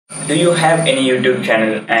Do you have any YouTube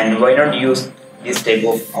channel, and why not use this type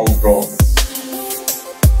of outro?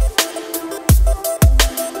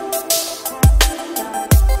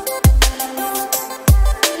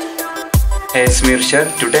 Hey, it's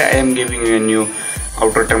IRSHAD. Today I am giving you a new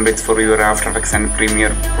outro template for your After Effects and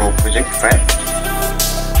Premiere Pro project file.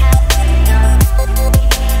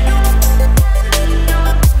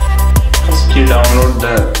 First you download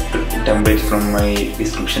the template from my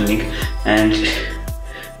description link and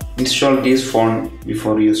install this font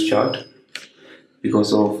before you start,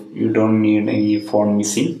 because of you don't need any font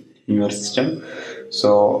missing in your system.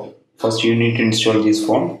 So first you need to install this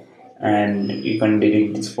font and you can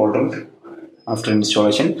delete this folder after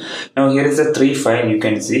installation. Now here is the 3 file you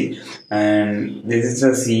can see, and this is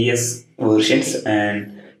the CS versions,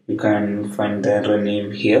 and you can find the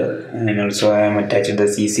name here, and also I am attached the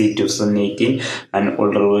CC 2018, an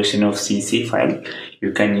older version of CC file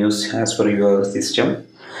you can use as per your system.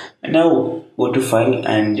 And now go to file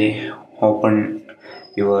and open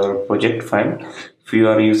your project file. If you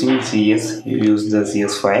are using CS, you use the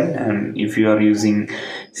CS file, and if you are using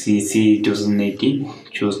CC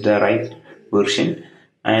 2018, choose the right version.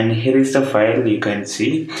 And here is the file. You can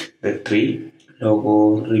see the 3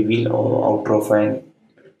 logo reveal or outro file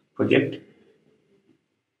project,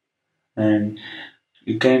 and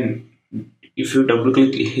you can, if you double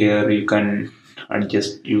click here, you can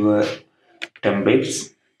adjust your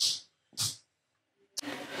templates.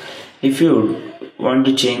 If you want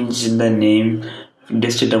to change the name,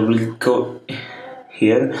 just double click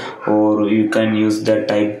here, or you can use the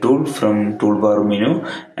type tool from toolbar menu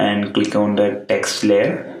and click on the text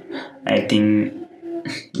layer. I think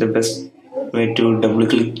the best way to double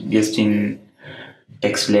click just in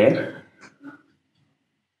text layer.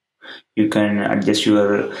 You can adjust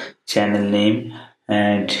your channel name,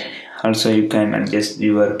 and also you can adjust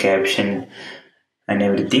your caption and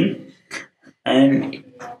everything.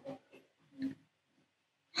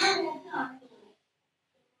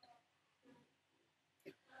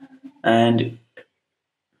 And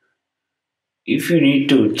if you need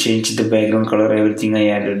to change the background color, everything I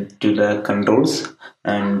added to the controls,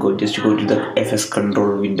 and just go to the FS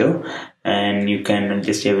control window and you can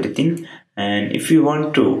adjust everything. And if you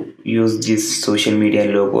want to use these social media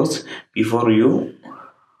logos before you,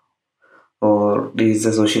 or this is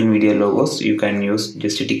the social media logos, you can use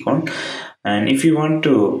just tick on. And if you want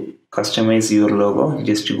to customize your logo,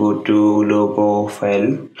 just go to logo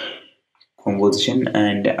file composition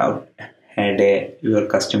and add your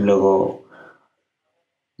custom logo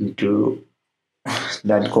into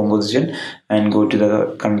that composition, and go to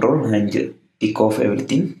the control and tick off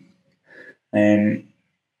everything. And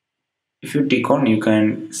if you tick on, you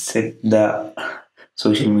can set the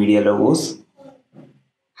social media logos.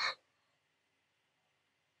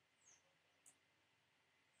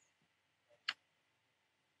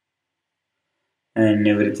 And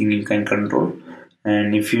everything you can control.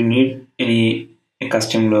 And if you need any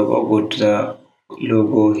custom logo, go to the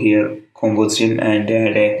logo here composition and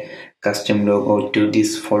add a custom logo to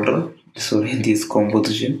this folder, sorry, this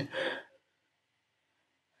composition.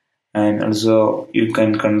 And also you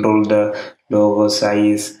can control the logo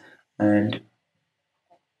size, and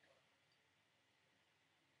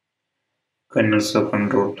can also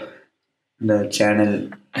control the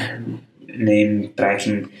channel name,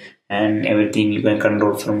 tracking, and everything you can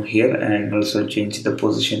control from here, and also change the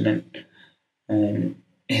position. And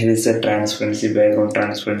here is the transparency, background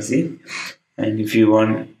transparency, and if you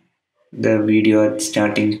want the video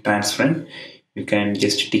starting transparent, you can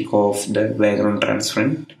just tick off the background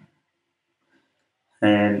transparent.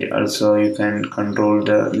 And also you can control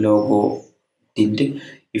the logo tint.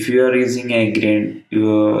 If you are using a green,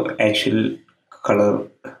 your actual color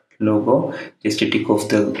logo, just tick off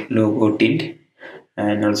the logo tint,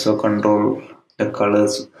 and also control the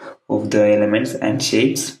colors of the elements and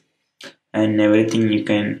shapes, and everything you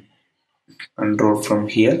can control from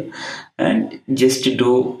here. And just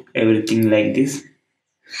do everything like this.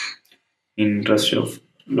 In rest of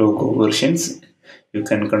logo versions, you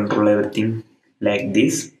can control everything like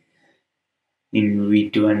this in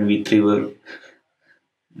V2 and V3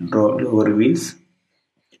 lower wheels.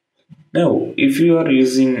 Now if you are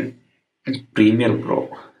using Premiere Pro,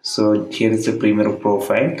 so here is the Premiere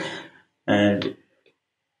Profile, and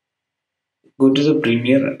go to the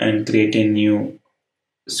Premiere and create a new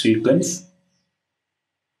sequence.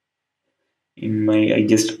 I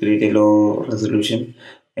just create a low resolution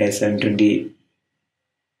A720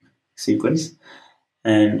 sequence,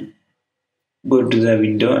 and go to the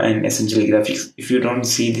window and essential graphics. If you don't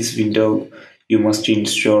see this window, you must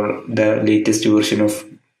install the latest version of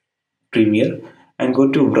Premiere and go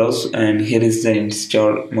to browse, and here is the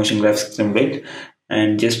install motion graphics template,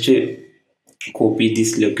 and just copy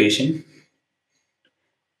this location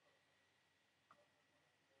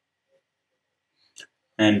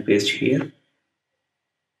and paste here.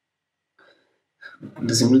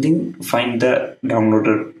 The simple thing, find the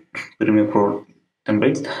downloaded Premiere Pro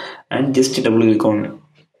templates and just double click on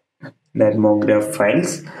that MoGraph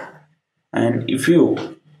files, and if you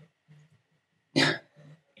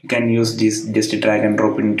can use this, just drag and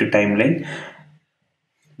drop into timeline.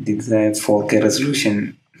 This is a 4K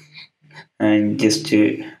resolution, and just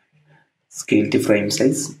scale the frame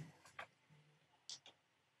size,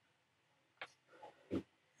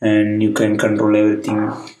 and you can control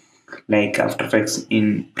everything like After Effects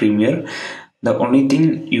in Premiere. The only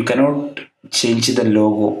thing, you cannot change the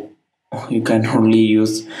logo, you can only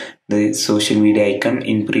use the social media icon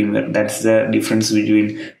in Premiere. That's the difference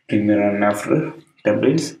between Premiere and After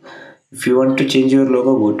templates. If you want to change your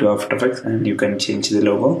logo, go to After Effects and you can change the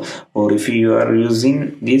logo, or if you are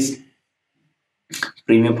using this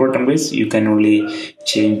Premiere Pro templates, you can only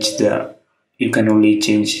change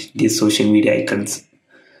the social media icons.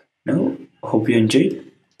 Now, hope you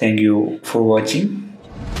enjoyed. Thank you for watching.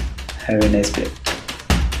 Have a nice day.